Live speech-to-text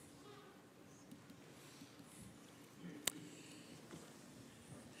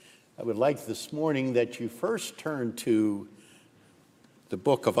I would like this morning that you first turn to the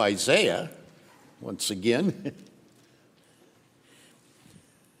book of Isaiah once again.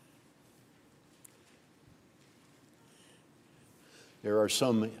 There are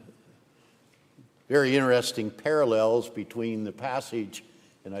some very interesting parallels between the passage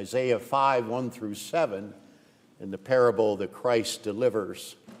in Isaiah 5, 1 through 7, and the parable that Christ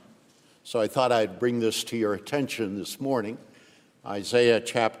delivers. So I thought I'd bring this to your attention this morning. Isaiah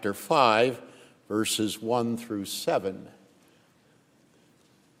chapter 5, verses 1 through 7.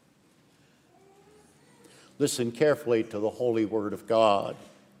 Listen carefully to the holy word of God.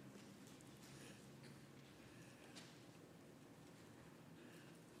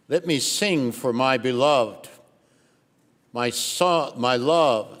 Let me sing for my beloved, my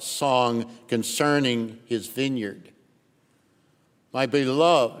love song concerning his vineyard. My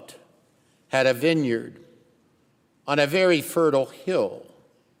beloved had a vineyard on a very fertile hill.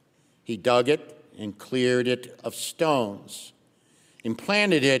 He dug it and cleared it of stones and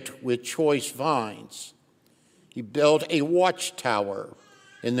planted it with choice vines. He built a watchtower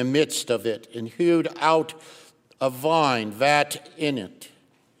in the midst of it and hewed out a vine vat in it.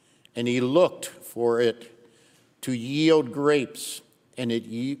 And he looked for it to yield grapes, and it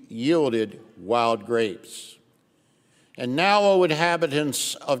yielded wild grapes. And now, O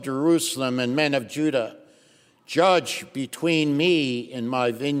inhabitants of Jerusalem and men of Judah, judge between me and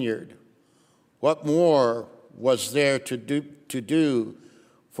my vineyard. What more was there to do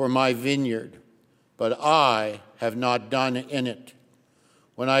for my vineyard? But I have not done in it.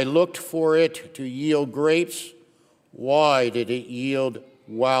 When I looked for it to yield grapes, why did it yield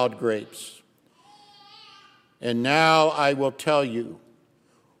wild grapes? And now I will tell you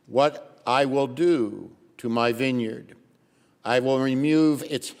what I will do to my vineyard. I will remove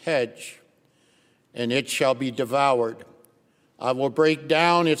its hedge, and it shall be devoured. I will break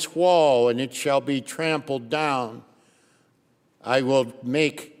down its wall, and it shall be trampled down. I will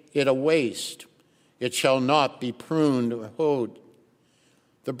make it a waste. It shall not be pruned or hoed.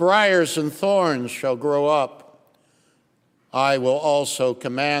 The briars and thorns shall grow up. I will also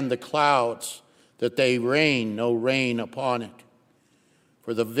command the clouds that they rain no rain upon it.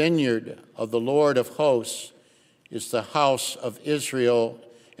 For the vineyard of the Lord of hosts is the house of Israel,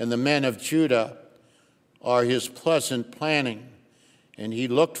 and the men of Judah are his pleasant planning. And he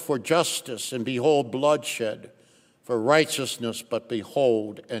looked for justice, and behold bloodshed, for righteousness, but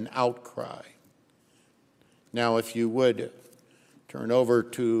behold an outcry. Now, if you would, turn over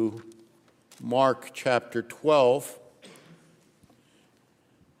to Mark chapter 12,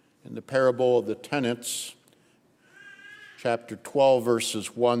 in the parable of the tenants, chapter 12,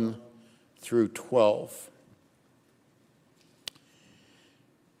 verses 1 through 12.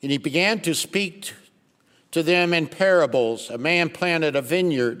 And he began to speak to them in parables. A man planted a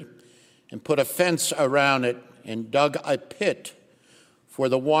vineyard and put a fence around it and dug a pit for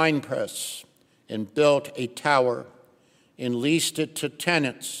the winepress and built a tower and leased it to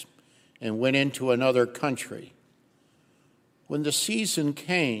tenants and went into another country. When the season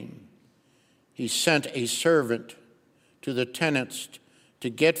came, he sent a servant to the tenants to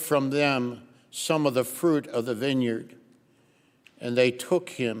get from them some of the fruit of the vineyard. And they took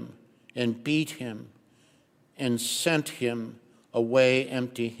him and beat him and sent him away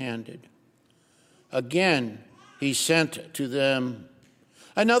empty-handed. Again, he sent to them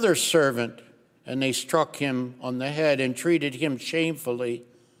another servant, and they struck him on the head and treated him shamefully.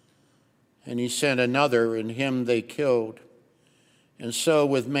 And he sent another, and him they killed. And so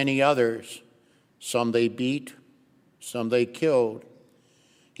with many others, some they beat, some they killed.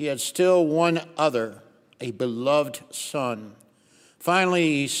 He had still one other, a beloved son.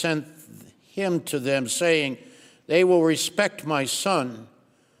 Finally, he sent him to them, saying, "They will respect my son."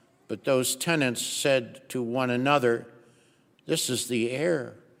 But those tenants said to one another, "This is the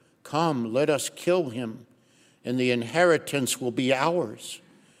heir. Come, let us kill him, and the inheritance will be ours."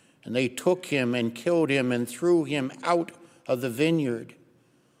 And they took him and killed him and threw him out of the vineyard.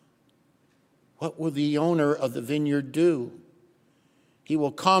 What will the owner of the vineyard do? He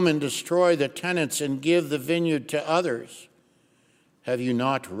will come and destroy the tenants and give the vineyard to others. Have you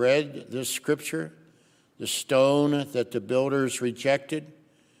not read this scripture? The stone that the builders rejected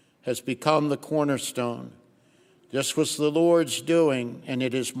has become the cornerstone. This was the Lord's doing, and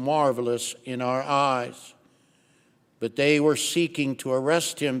it is marvelous in our eyes. But they were seeking to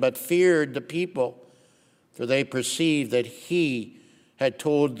arrest him, but feared the people, for they perceived that he had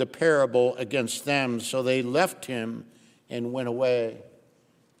told the parable against them. So they left him and went away.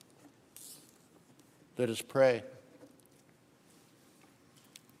 Let us pray.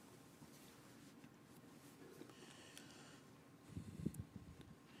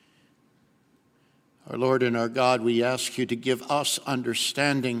 Our Lord and our God, we ask you to give us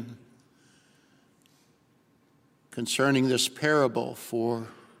understanding concerning this parable, for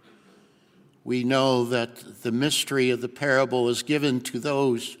we know that the mystery of the parable is given to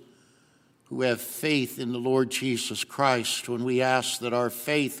those who have faith in the Lord Jesus Christ, when we ask that our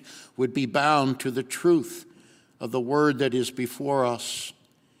faith would be bound to the truth of the word that is before us,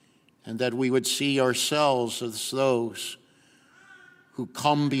 and that we would see ourselves as those who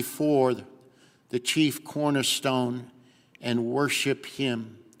come before the chief cornerstone and worship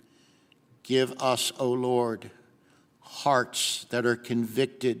him. Give us, O Lord, hearts that are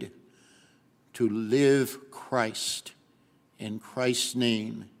convicted to live Christ. In Christ's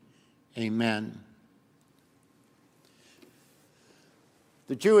name, amen.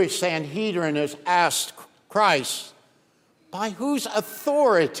 The Jewish Sanhedrin has asked Christ, by whose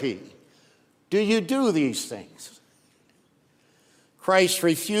authority do you do these things? Christ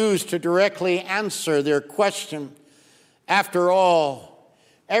refused to directly answer their question. After all,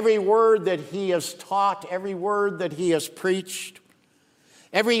 every word that he has taught, every word that he has preached,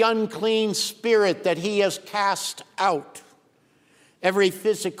 every unclean spirit that he has cast out, every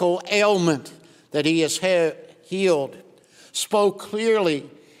physical ailment that he has healed, spoke clearly.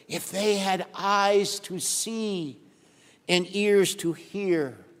 If they had eyes to see and ears to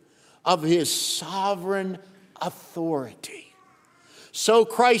hear of his sovereign authority. So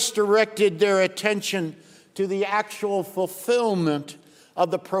Christ directed their attention to the actual fulfillment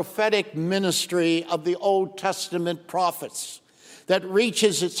of the prophetic ministry of the Old Testament prophets that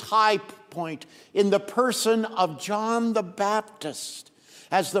reaches its high point in the person of John the Baptist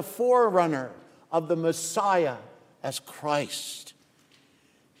as the forerunner of the Messiah as Christ.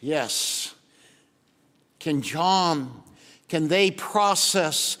 Yes, can they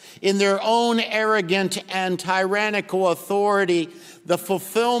process in their own arrogant and tyrannical authority the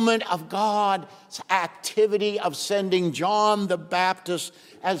fulfillment of God's activity of sending John the Baptist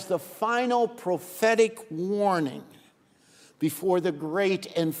as the final prophetic warning before the great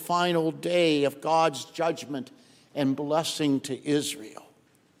and final day of God's judgment and blessing to Israel?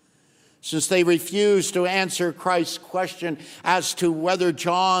 Since they refuse to answer Christ's question as to whether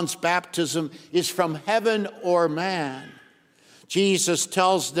John's baptism is from heaven or man, Jesus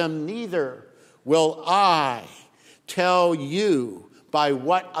tells them, neither will I tell you by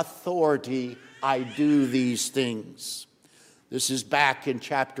what authority I do these things. This is back in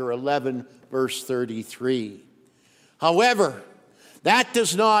chapter 11, verse 33. However, that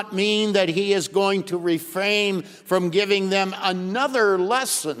does not mean that he is going to refrain from giving them another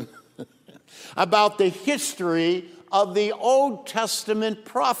lesson about the history of the Old Testament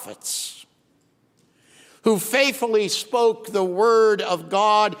prophets who faithfully spoke the word of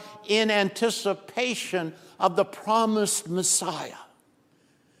God in anticipation of the promised Messiah.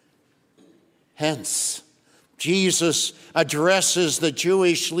 Hence, Jesus addresses the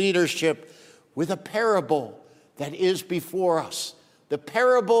Jewish leadership with a parable that is before us, the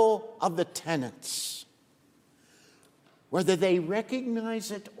parable of the tenants. Whether they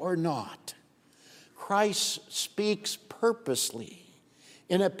recognize it or not, Christ speaks purposely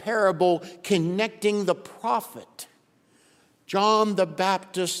in a parable connecting the prophet, John the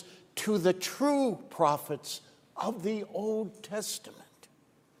Baptist, to the true prophets of the Old Testament.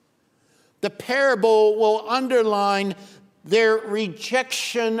 The parable will underline their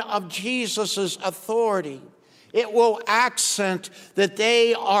rejection of Jesus' authority. It will accent that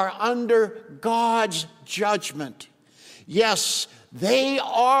they are under God's judgment. Yes, they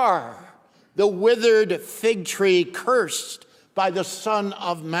are the withered fig tree cursed by the Son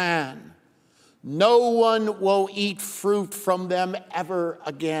of Man. No one will eat fruit from them ever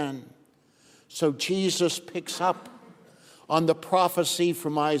again. So Jesus picks up on the prophecy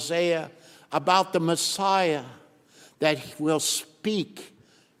from Isaiah about the Messiah that will speak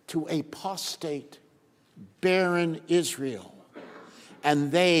to apostate, barren Israel,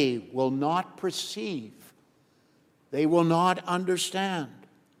 and they will not perceive, they will not understand.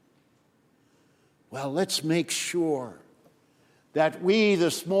 Well, let's make sure that we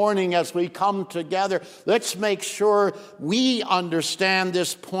this morning, as we come together, let's make sure we understand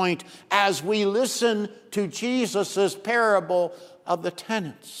this point as we listen to Jesus' parable of the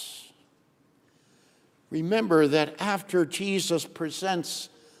tenants. Remember that after Jesus presents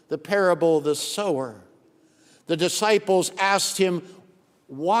the parable of the sower, the disciples asked him,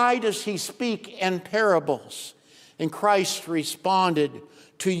 why does he speak in parables? And Christ responded,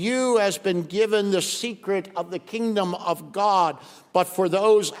 to you has been given the secret of the kingdom of God, but for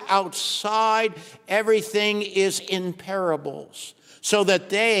those outside, everything is in parables, so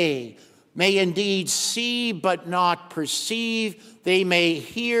that they may indeed see but not perceive. They may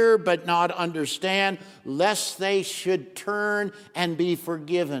hear but not understand, lest they should turn and be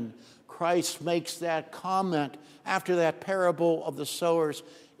forgiven. Christ makes that comment after that parable of the sowers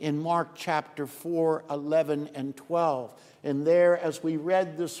in Mark chapter 4, 11 and 12. And there, as we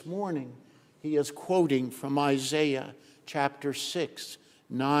read this morning, he is quoting from Isaiah chapter 6,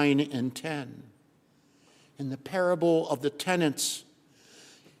 9 and 10. In the parable of the tenants,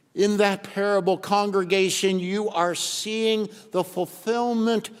 in that parable, congregation, you are seeing the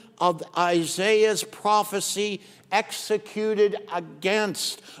fulfillment of Isaiah's prophecy executed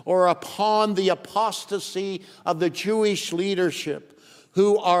against or upon the apostasy of the Jewish leadership,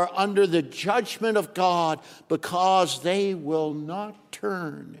 who are under the judgment of God because they will not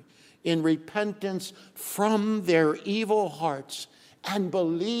turn in repentance from their evil hearts and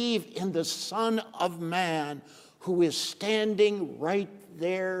believe in the Son of Man, who is standing right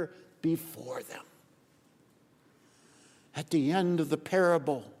there before them. At the end of the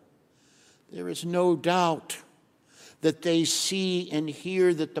parable, there is no doubt that they see and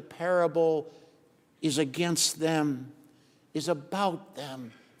hear that the parable is against them, is about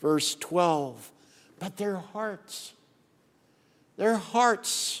them. Verse 12. But their hearts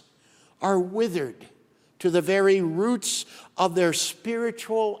are withered to the very roots of their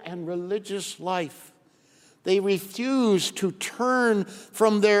spiritual and religious life. They refuse to turn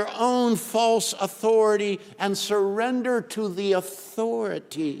from their own false authority and surrender to the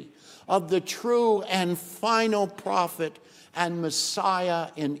authority of the true and final prophet and Messiah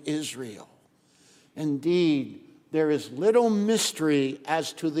in Israel. Indeed, there is little mystery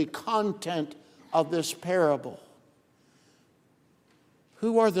as to the content of this parable.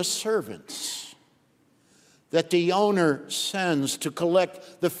 Who are the servants that the owner sends to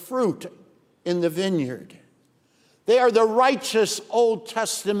collect the fruit in the vineyard? They are the righteous Old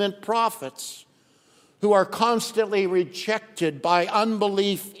Testament prophets who are constantly rejected by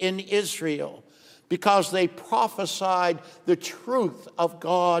unbelief in Israel because they prophesied the truth of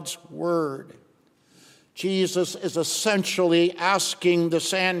God's word. Jesus is essentially asking the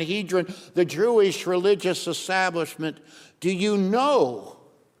Sanhedrin, the Jewish religious establishment, do you know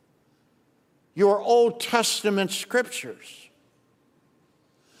your Old Testament scriptures?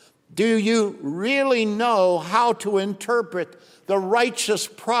 Do you really know how to interpret the righteous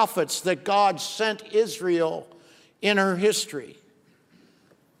prophets that God sent Israel in her history?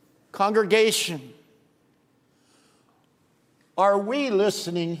 Congregation, are we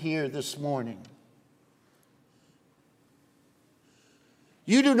listening here this morning?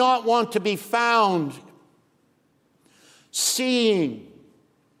 You do not want to be found seeing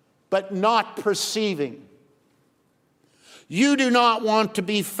but not perceiving. You do not want to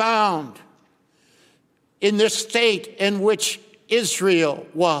be found in this state in which Israel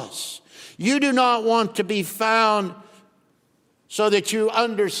was. You do not want to be found so that you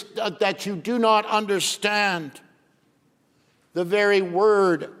do not understand the very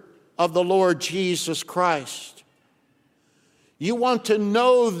word of the Lord Jesus Christ. You want to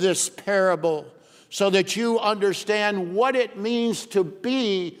know this parable so that you understand what it means to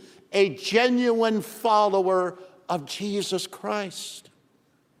be a genuine follower of Jesus Christ.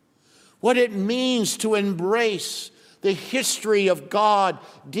 What it means to embrace the history of God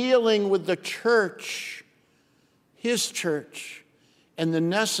dealing with the church, his church, and the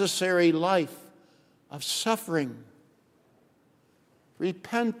necessary life of suffering,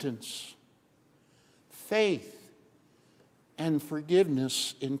 repentance, faith, and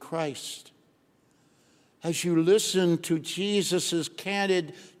forgiveness in Christ. As you listen to Jesus'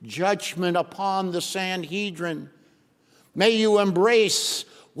 candid judgment upon the Sanhedrin, may you embrace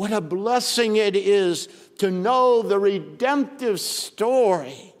what a blessing it is to know the redemptive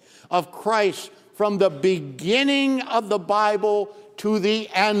story of Christ from the beginning of the Bible to the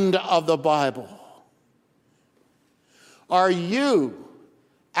end of the Bible. Are you,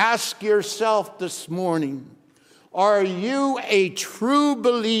 ask yourself this morning, are you a true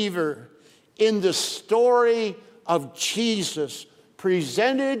believer in the story of Jesus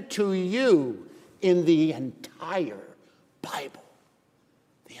presented to you in the entire Bible?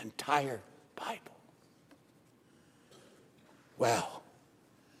 The entire Bible. Well,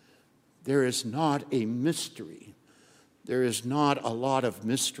 there is not a mystery. There is not a lot of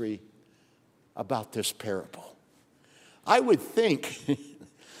mystery about this parable. I would think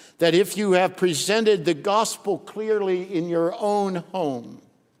that if you have presented the gospel clearly in your own home,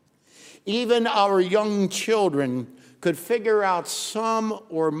 even our young children could figure out some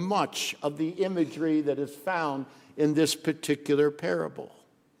or much of the imagery that is found in this particular parable.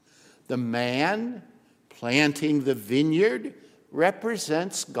 The man planting the vineyard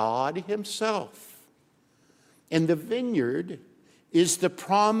represents God himself. And the vineyard is the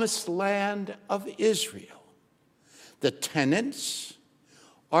promised land of Israel. The tenants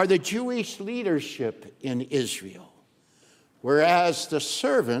are the Jewish leadership in Israel, whereas the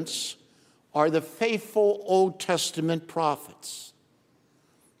servants are the faithful Old Testament prophets.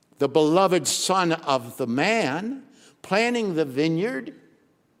 The beloved son of the man planting the vineyard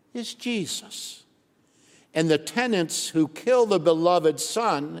is Jesus. And the tenants who kill the beloved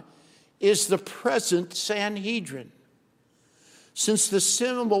son is the present Sanhedrin. Since the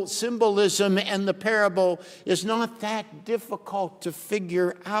symbolism and the parable is not that difficult to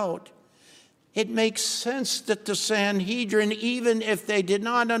figure out, it makes sense that the Sanhedrin, even if they did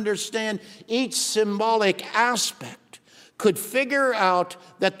not understand each symbolic aspect, could figure out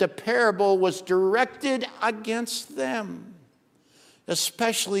that the parable was directed against them,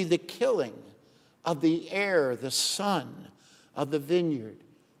 especially the killing of the heir, the son of the vineyard,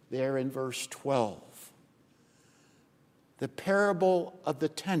 there in verse 12. The parable of the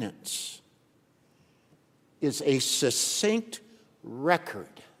tenants is a succinct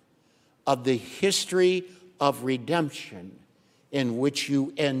record of the history of redemption in which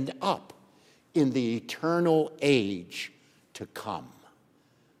you end up in the eternal age to come.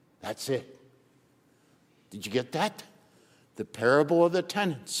 That's it. Did you get that? The parable of the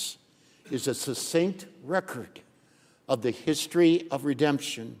tenants is a succinct record of the history of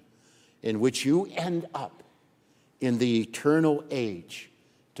redemption in which you end up in the eternal age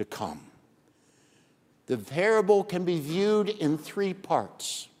to come. The parable can be viewed in three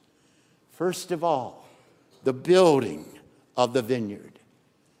parts. First of all, the building of the vineyard.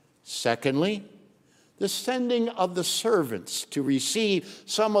 Secondly, the sending of the servants to receive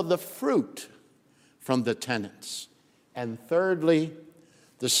some of the fruit from the tenants. And thirdly,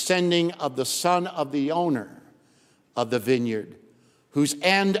 the sending of the son of the owner of the vineyard, whose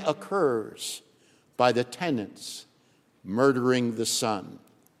end occurs by the tenants murdering the son.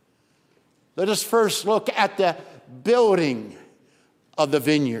 Let us first look at the building of the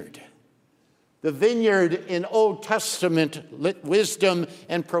vineyard. The vineyard in Old Testament wisdom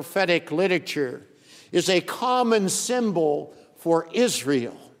and prophetic literature is a common symbol for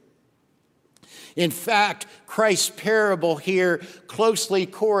Israel. In fact, Christ's parable here closely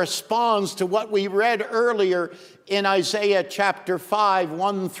corresponds to what we read earlier in Isaiah chapter 5,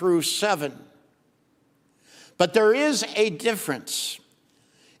 1 through 7. But there is a difference.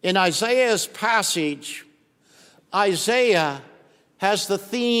 In Isaiah's passage, Isaiah has the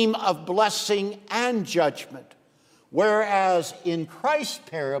theme of blessing and judgment, whereas in Christ's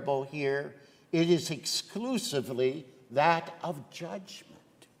parable here, it is exclusively that of judgment.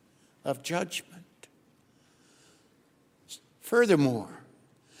 Furthermore,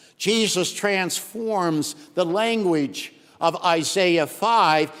 Jesus transforms the language of Isaiah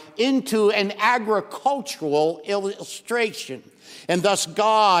 5 into an agricultural illustration. And thus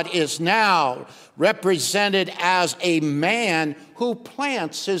God is now represented as a man who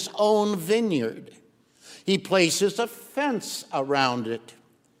plants his own vineyard. He places a fence around it,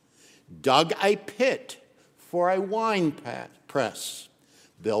 dug a pit for a wine press,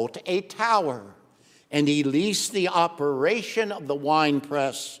 built a tower, and he leased the operation of the wine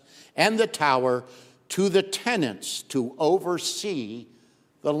press and the tower to the tenants to oversee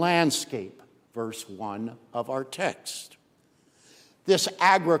the landscape, verse 1 of our text. This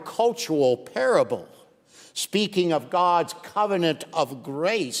agricultural parable, speaking of God's covenant of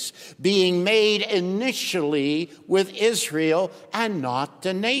grace being made initially with Israel and not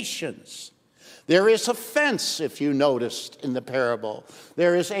the nations. There is a fence, if you noticed in the parable.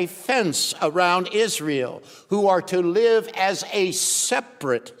 There is a fence around Israel who are to live as a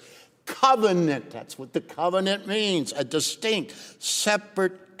separate covenant. That's what the covenant means, a distinct,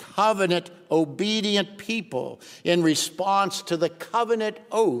 separate covenant, obedient people in response to the covenant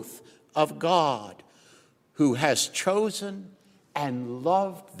oath of God, who has chosen and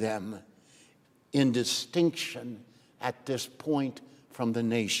loved them in distinction at this point from the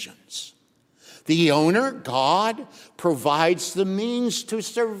nations. The owner, God, provides the means to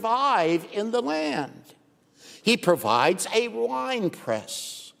survive in the land. He provides a wine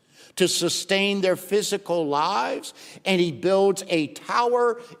press to sustain their physical lives, and he builds a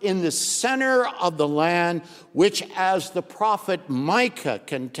tower in the center of the land, which, as the prophet Micah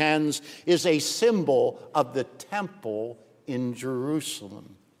contends, is a symbol of the temple in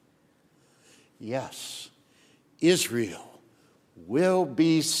Jerusalem. Yes, Israel will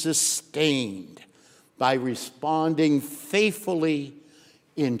be sustained by responding faithfully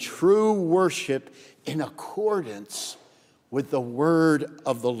in true worship in accordance with the word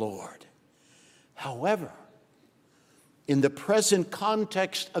of the Lord. However, In the present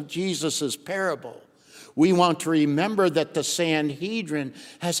context of Jesus' parable, we want to remember that the Sanhedrin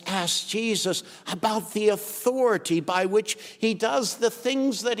has asked Jesus about the authority by which he does the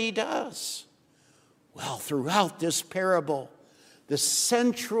things that he does. Well, throughout this parable, the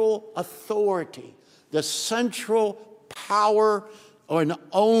central authority, the central power or an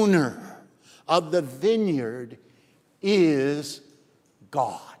owner of the vineyard is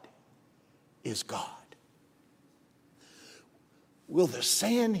God. Is God. Will the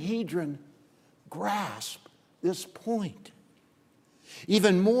Sanhedrin grasp this point?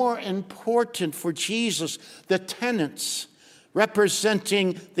 Even more important for Jesus, the tenants,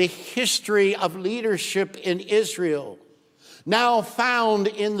 representing the history of leadership in Israel, now found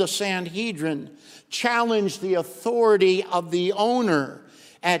in the Sanhedrin, challenge the authority of the owner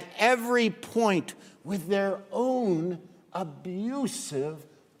at every point with their own abusive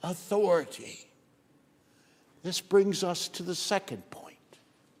authority. This brings us to the second point.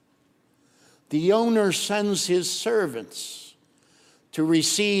 The owner sends his servants to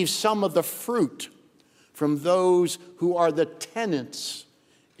receive some of the fruit from those who are the tenants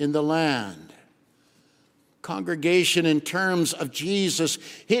in the land. Congregation, in terms of Jesus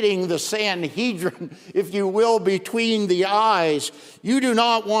hitting the Sanhedrin, if you will, between the eyes, you do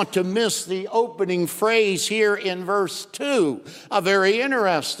not want to miss the opening phrase here in verse 2. Very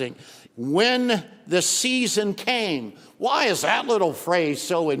interesting. When the season came. Why is that little phrase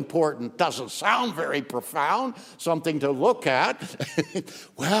so important? Doesn't sound very profound, something to look at.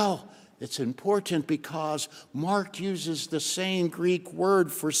 Well, it's important because Mark uses the same Greek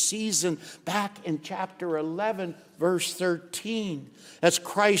word for season back in chapter 11, verse 13, as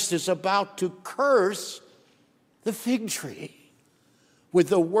Christ is about to curse the fig tree with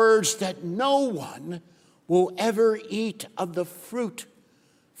the words that no one will ever eat of the fruit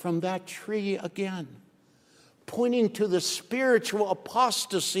from that tree again, pointing to the spiritual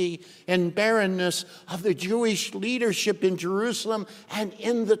apostasy and barrenness of the Jewish leadership in Jerusalem and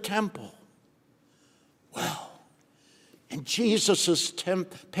in the temple. Well, in Jesus'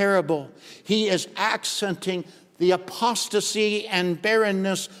 parable, he is accenting the apostasy and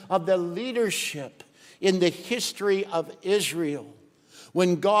barrenness of the leadership in the history of Israel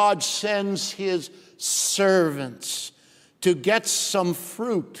when God sends his servants to get some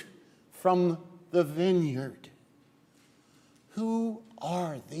fruit from the vineyard. Who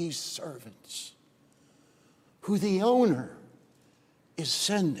are these servants who the owner is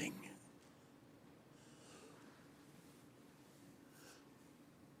sending?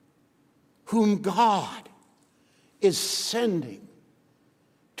 Whom God is sending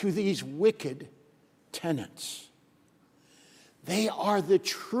to these wicked tenants. They are the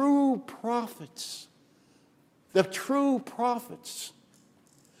true prophets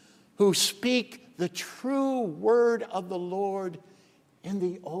who speak the true word of the Lord in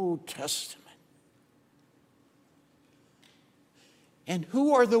the Old Testament. And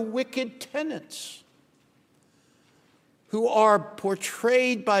who are the wicked tenants who are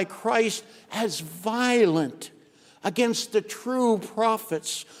portrayed by Christ as violent against the true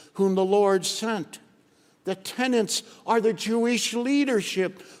prophets whom the Lord sent? The tenants are the Jewish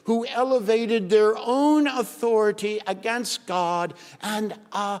leadership who elevated their own authority against God and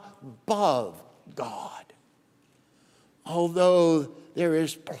above God. Although there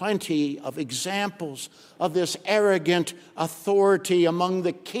is plenty of examples of this arrogant authority among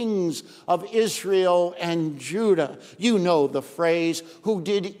the kings of Israel and Judah. You know the phrase, who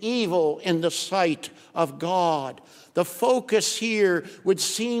did evil in the sight of God. The focus here would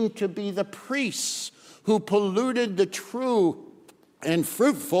seem to be the priests who polluted the true and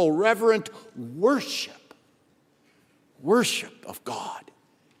fruitful, reverent worship of God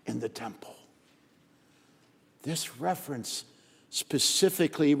in the temple. This reference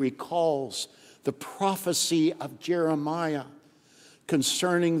specifically recalls the prophecy of Jeremiah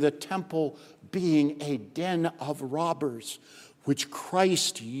concerning the temple being a den of robbers, which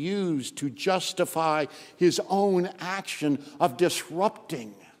Christ used to justify his own action of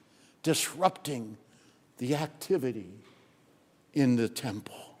disrupting the activity in the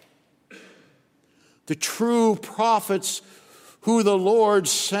temple. The true prophets who the Lord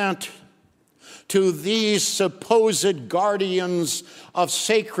sent to these supposed guardians of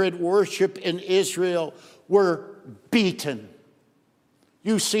sacred worship in Israel were beaten.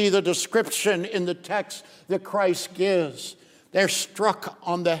 You see the description in the text that Christ gives. They're struck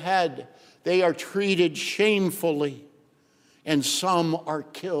on the head. They are treated shamefully, and some are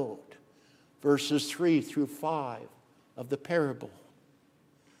killed. Verses 3 through 5 of the parable.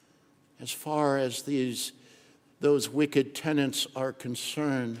 As far as those wicked tenants are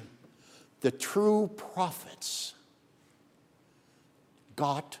concerned, the true prophets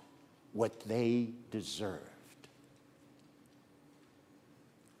got what they deserved.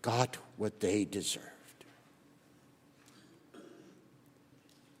 Got what they deserved.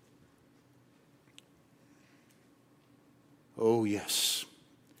 Oh, yes.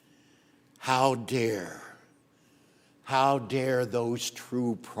 How dare those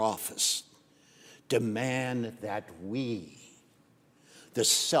true prophets demand that we, the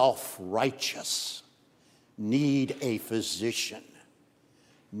self-righteous, need a physician,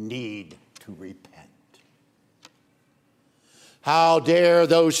 need to repent. How dare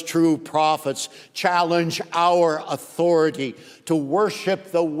those true prophets challenge our authority to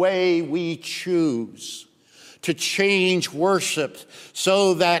worship the way we choose, to change worship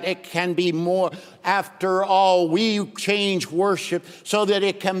so that it can be more, after all, we change worship so that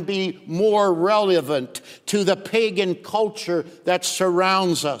it can be more relevant to the pagan culture that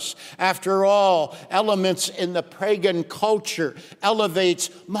surrounds us. After all, elements in the pagan culture elevates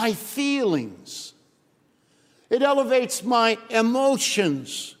my feelings. It elevates my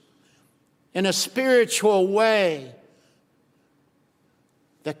emotions in a spiritual way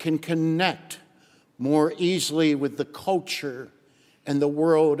that can connect more easily with the culture and the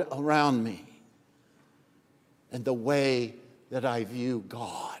world around me and the way that I view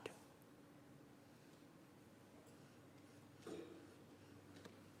God.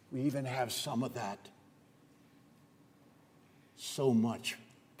 We even have some of that so much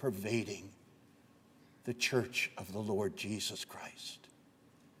pervading the church of the Lord Jesus Christ.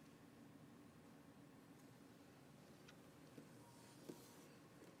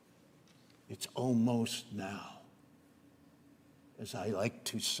 It's almost now, as I like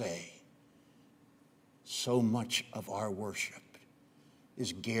to say, so much of our worship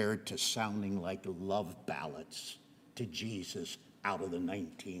is geared to sounding like love ballads to Jesus out of the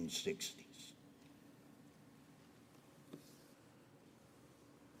 1960s.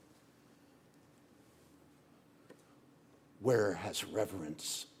 Where has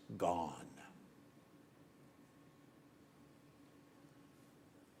reverence gone?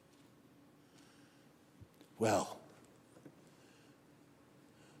 Well,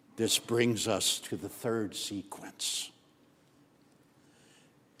 this brings us to the third sequence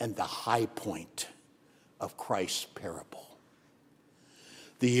and the high point of Christ's parable.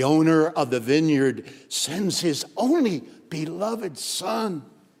 The owner of the vineyard sends his only beloved son,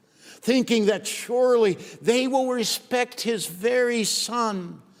 thinking that surely they will respect his very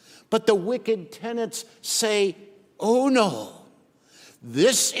son. But the wicked tenants say, "Oh no.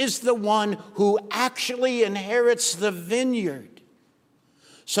 This is the one who actually inherits the vineyard.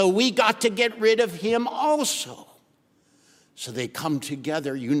 So we got to get rid of him also." So they come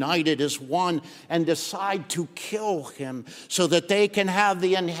together, united as one, and decide to kill him so that they can have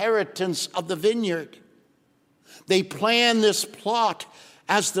the inheritance of the vineyard. They plan this plot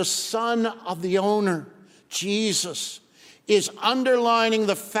as the son of the owner, Jesus, is underlining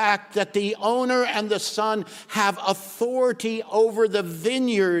the fact that the owner and the son have authority over the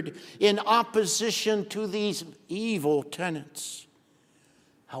vineyard in opposition to these evil tenants.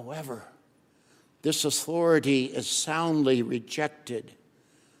 However, this authority is soundly rejected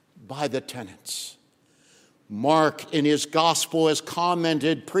by the tenants. Mark, in his gospel, has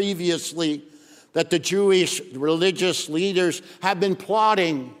commented previously that the Jewish religious leaders have been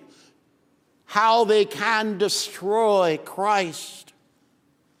plotting how they can destroy Christ.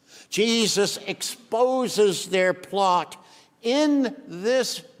 Jesus exposes their plot in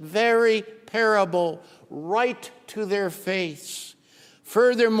this very parable right to their face.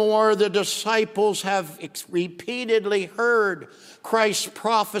 Furthermore, the disciples have repeatedly heard Christ's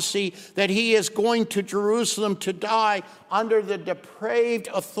prophecy that he is going to Jerusalem to die under the depraved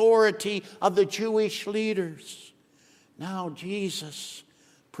authority of the Jewish leaders. Now Jesus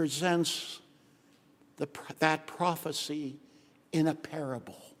presents that prophecy in a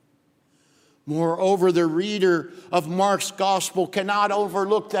parable. Moreover, the reader of Mark's gospel cannot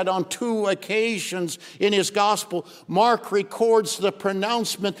overlook that on two occasions in his gospel, Mark records the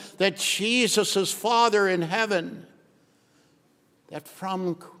pronouncement that Jesus' Father in heaven, that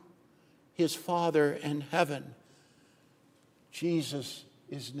from his Father in heaven, Jesus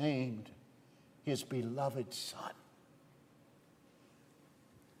is named his beloved Son.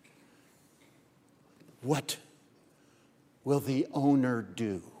 What will the owner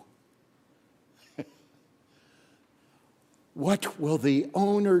do? What will the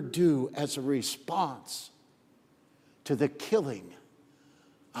owner do as a response to the killing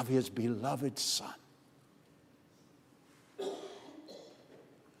of his beloved son?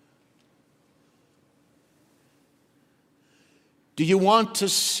 Do you want to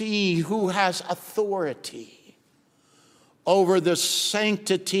see who has authority over the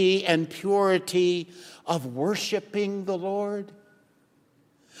sanctity and purity of worshiping the Lord?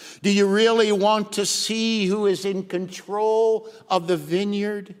 Do you really want to see who is in control of the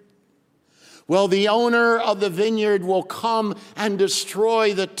vineyard? Well, the owner of the vineyard will come and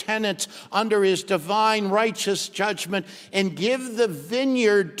destroy the tenants under his divine righteous judgment and give the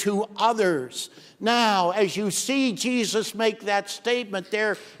vineyard to others. Now, as you see Jesus make that statement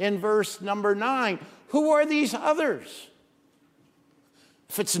there in verse number 9, who are these others?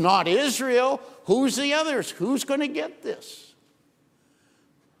 If it's not Israel, who's the others? Who's going to get this?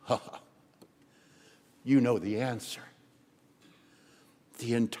 You know the answer.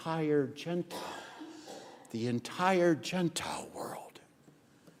 The entire Gentile world,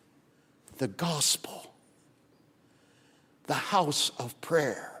 the gospel, the house of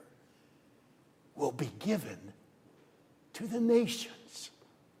prayer will be given to the nations.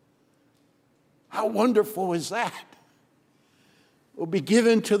 How wonderful is that? Will be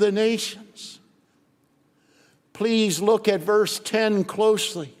given to the nations. Please look at verse 10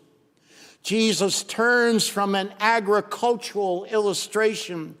 closely. Jesus turns from an agricultural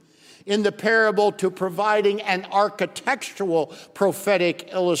illustration in the parable to providing an architectural prophetic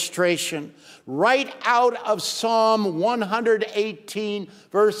illustration right out of Psalm 118,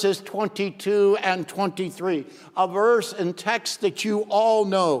 verses 22 and 23, a verse and text that you all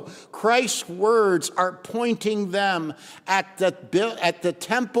know. Christ's words are pointing them at the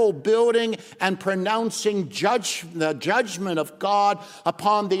temple building and pronouncing the judgment of God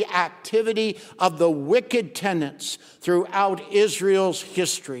upon the activity of the wicked tenants throughout Israel's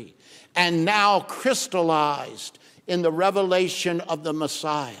history, and now crystallized in the revelation of the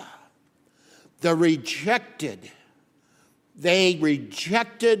Messiah. They rejected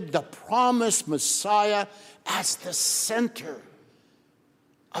the promised Messiah as the center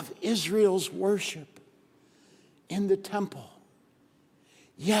of Israel's worship in the temple.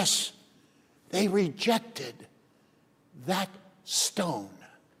 Yes, they rejected that stone.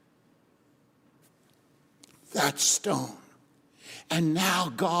 That stone. And now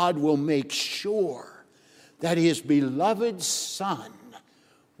God will make sure that his beloved Son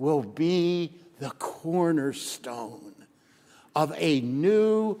will be the cornerstone of a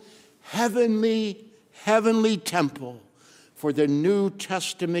new heavenly temple for the New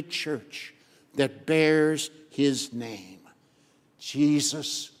Testament church that bears his name,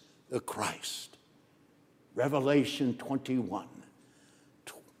 Jesus the Christ. Revelation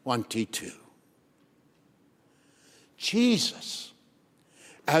 21:22. Jesus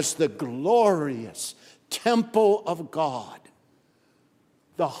as the glorious temple of God,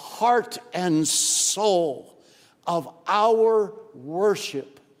 the heart and soul of our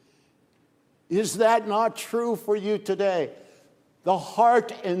worship. Is that not true for you today? The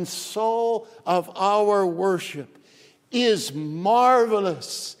heart and soul of our worship is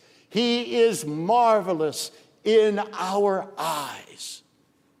marvelous. He is marvelous in our eyes.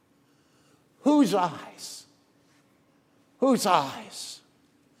 Whose eyes? Whose eyes?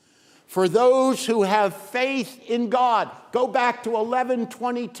 For those who have faith in God. Go back to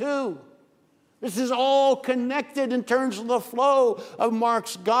 11:22. This is all connected in terms of the flow of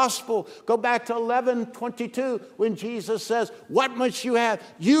Mark's gospel. Go back to 11:22 when Jesus says, what must you have?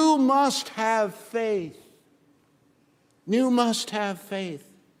 You must have faith. You must have faith.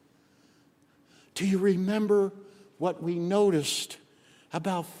 Do you remember what we noticed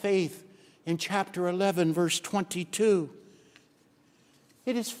about faith in chapter 11, verse 22?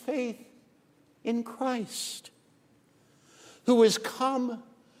 It is faith in Christ, who has come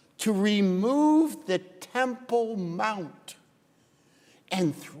to remove the Temple Mount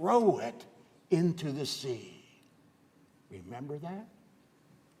and throw it into the sea. Remember that?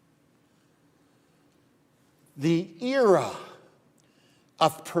 The era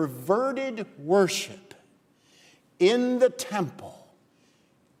of perverted worship in the temple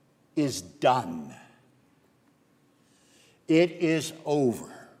is done. It is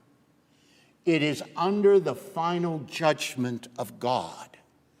over. It is under the final judgment of God.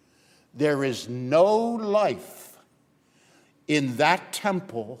 There is no life in that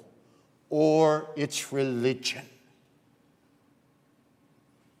temple or its religion.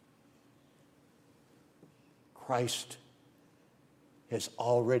 Christ has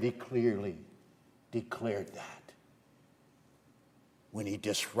already clearly declared that when he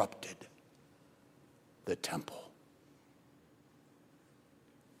disrupted the temple.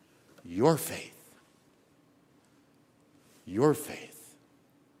 Your faith,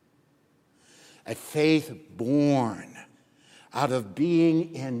 a faith born out of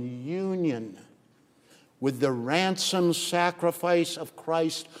being in union with the ransom sacrifice of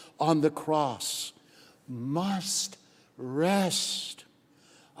Christ on the cross, must rest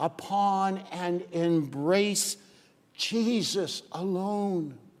upon and embrace Jesus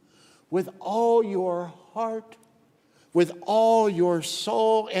alone with all your heart, with all your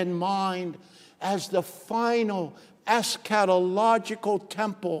soul and mind, as the final eschatological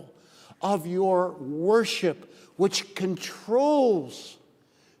temple of your worship, which controls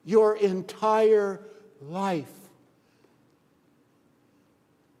your entire life.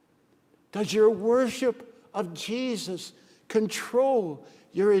 Does your worship of Jesus control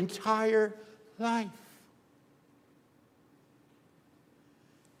your entire life?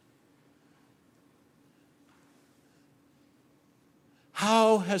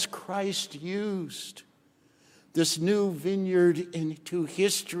 How has Christ used this new vineyard into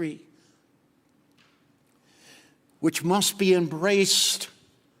history, which must be embraced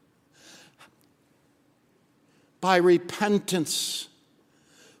by repentance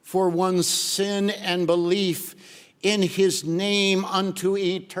for one's sin and belief in his name unto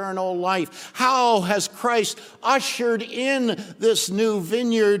eternal life? How has Christ ushered in this new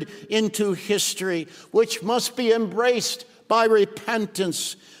vineyard into history, which must be embraced by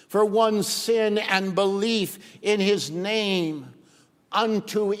repentance for one's sin and belief in his name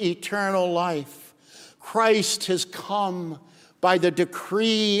unto eternal life? Christ has come by the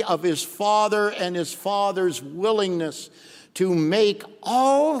decree of his Father and his Father's willingness to make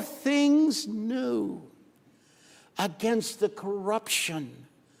all things new against the corruption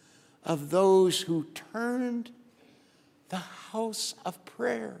of those who turned the house of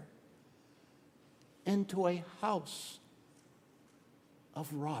prayer into a house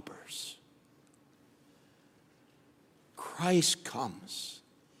of robbers. Christ comes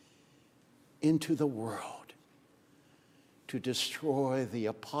into the world to destroy the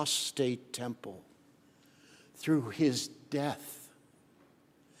apostate temple through his death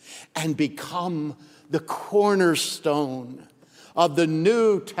and become the cornerstone of the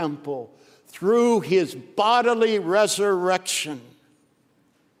new temple through his bodily resurrection.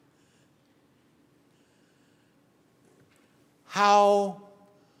 How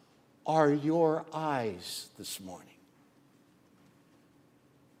are your eyes this morning?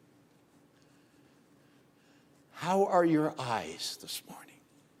 How are your eyes this morning?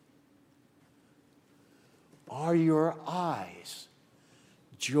 Are your eyes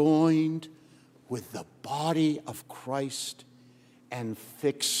joined with the body of Christ and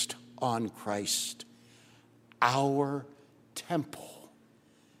fixed on Christ, our temple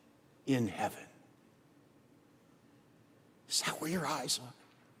in heaven? Is that where your eyes are?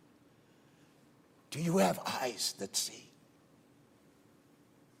 Do you have eyes that see?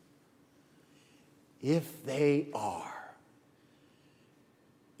 If they are,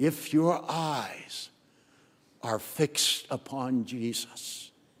 if your eyes are fixed upon Jesus,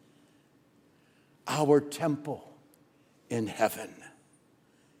 our temple in heaven,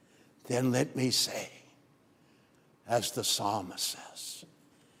 then let me say, as the psalmist says,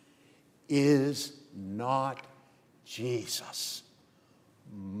 is not Jesus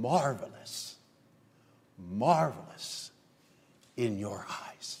marvelous, marvelous in your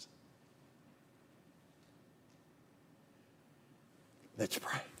eyes? Let's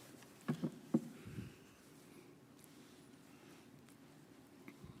pray.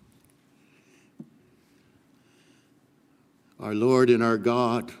 Our Lord and our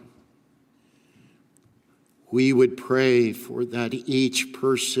God, we would pray for that each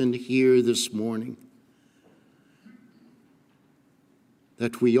person here this morning,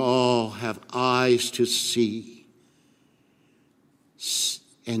 that we all have eyes to see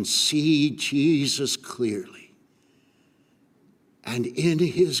and see Jesus clearly. And in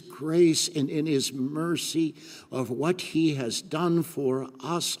his grace and in his mercy of what he has done for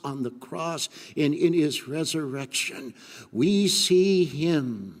us on the cross and in his resurrection, we see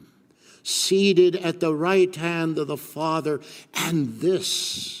him seated at the right hand of the Father. And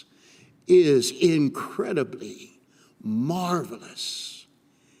this is incredibly marvelous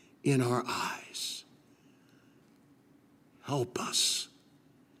in our eyes. Help us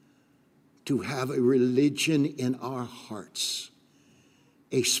to have a religion in our hearts,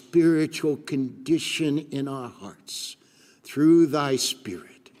 a spiritual condition in our hearts through thy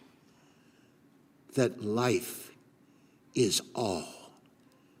Spirit, that life is all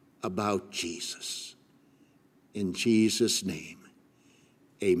about Jesus. In Jesus' name,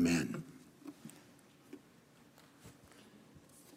 amen.